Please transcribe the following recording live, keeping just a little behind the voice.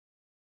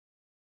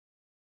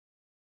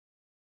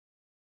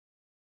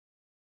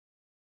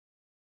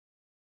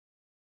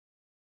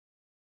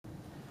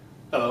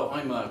Hello,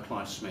 I'm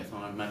Clive Smith.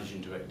 I'm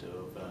Managing Director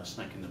of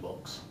Snack in the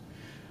Box.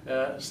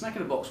 Snack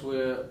in the Box,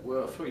 we're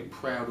a very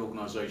proud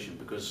organisation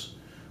because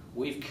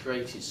we've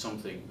created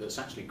something that's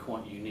actually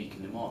quite unique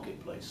in the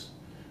marketplace.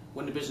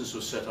 When the business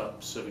was set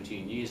up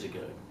 17 years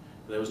ago,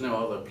 there was no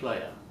other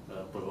player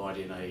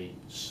providing a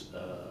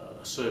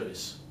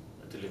service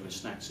delivering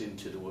snacks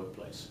into the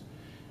workplace.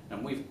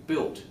 And we've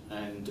built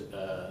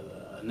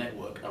a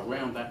network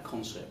around that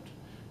concept.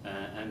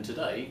 And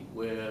today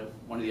we're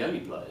one of the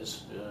only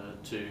players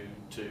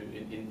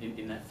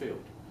in that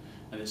field,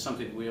 and it's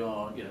something we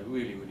are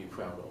really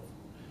proud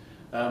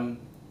of.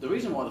 The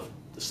reason why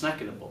the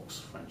Snack in the Box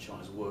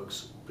franchise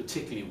works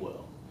particularly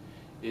well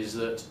is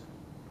that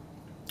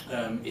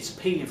it's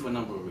appealing for a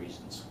number of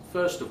reasons.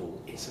 First of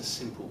all, it's a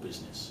simple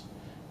business.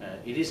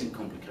 It isn't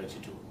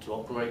complicated to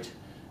operate.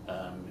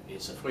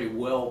 It's a very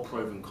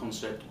well-proven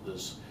concept.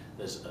 There's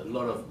a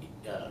lot of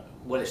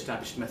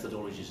well-established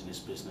methodologies in this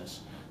business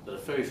that are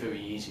very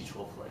easy to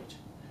operate.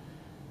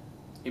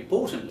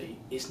 Importantly,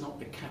 it's not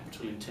a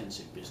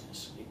capital-intensive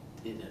business.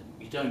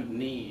 You don't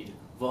need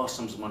vast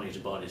sums of money to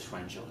buy this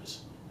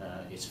franchise.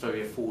 It's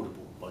very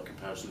affordable by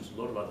comparison to a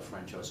lot of other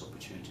franchise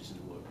opportunities in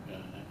the world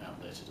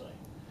out there today.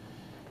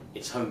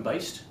 It's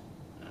home-based,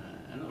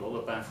 and a lot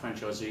of our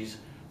franchisees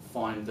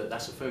find that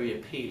that's a very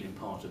appealing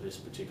part of this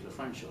particular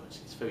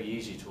franchise. It's very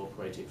easy to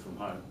operate it from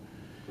home.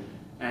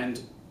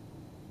 And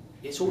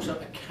it's also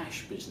a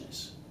cash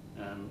business.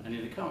 And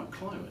in the current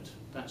climate,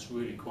 that's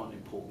really quite an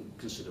important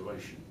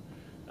consideration.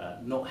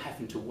 Not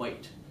having to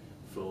wait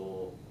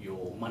for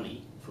your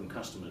money from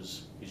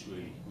customers is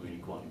really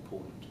quite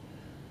important.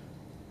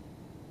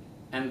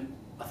 And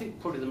I think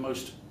probably the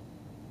most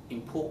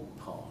important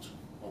part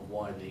of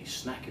why the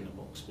Snack in the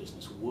Box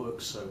business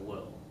works so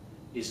well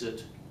is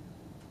that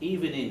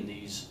even in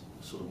these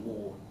sort of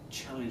more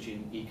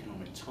challenging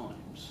economic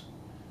times,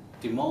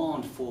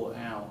 demand for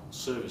our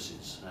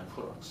services, our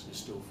products, is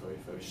still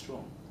very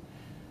strong.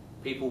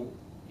 People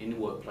in the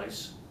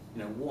workplace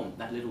want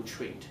that little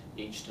treat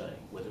each day,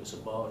 whether it's a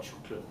bar of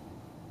chocolate,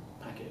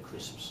 packet of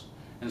crisps.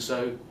 And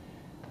so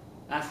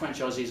our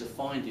franchisees are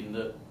finding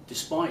that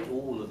despite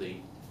all of the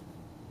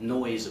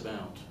noise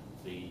about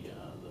the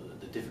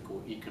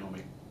difficult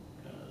economic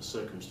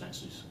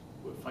circumstances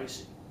we're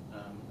facing,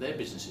 their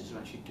businesses are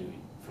actually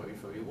doing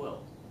very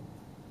well.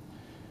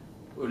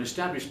 We're an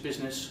established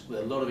business with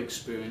a lot of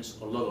experience,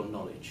 a lot of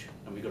knowledge,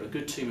 and we've got a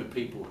good team of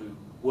people who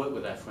work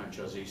with our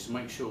franchisees to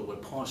make sure we're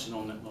passing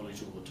on that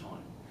knowledge all the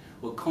time.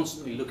 We're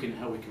constantly looking at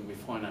how we can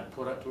refine our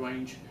product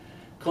range,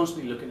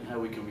 constantly looking at how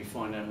we can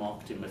refine our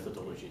marketing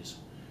methodologies.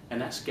 And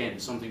that's, again,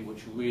 something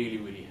which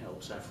really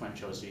helps our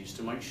franchisees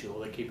to make sure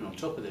they're keeping on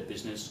top of their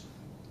business,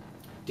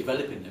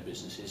 developing their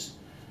businesses,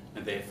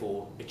 and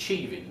therefore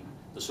achieving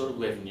the sort of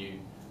revenue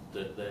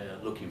that they're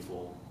looking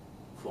for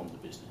from the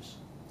business.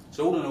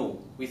 So all in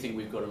all, we think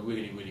we've got a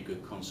really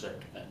good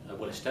concept, a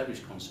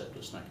well-established concept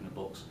of Snack in the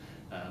Box,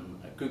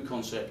 a good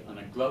concept and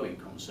a growing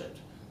concept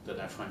that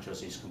our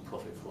franchisees can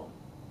profit from.